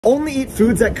Only eat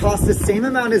foods that cost the same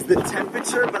amount as the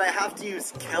temperature, but I have to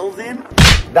use Kelvin.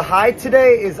 The high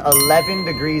today is 11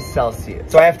 degrees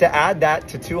Celsius. So I have to add that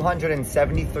to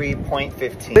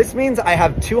 273.15. This means I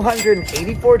have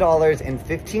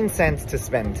 $284.15 to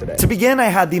spend today. To begin, I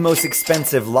had the most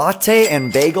expensive latte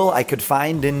and bagel I could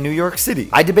find in New York City.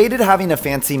 I debated having a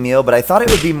fancy meal, but I thought it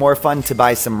would be more fun to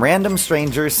buy some random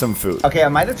strangers some food. Okay, I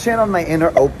might have channeled my inner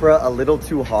Oprah a little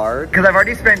too hard because I've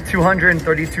already spent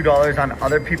 $232 on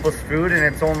other people's food and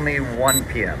it's only 1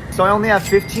 p.m. So I only have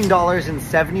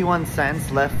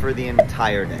 $15.71 left for the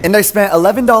entire day. And I spent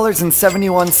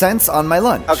 $11.71 on my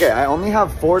lunch. Okay, I only have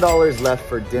 $4 left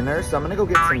for dinner, so I'm gonna go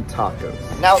get some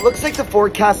tacos. Now it looks like the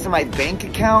forecast in my bank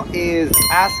account is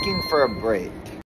asking for a break.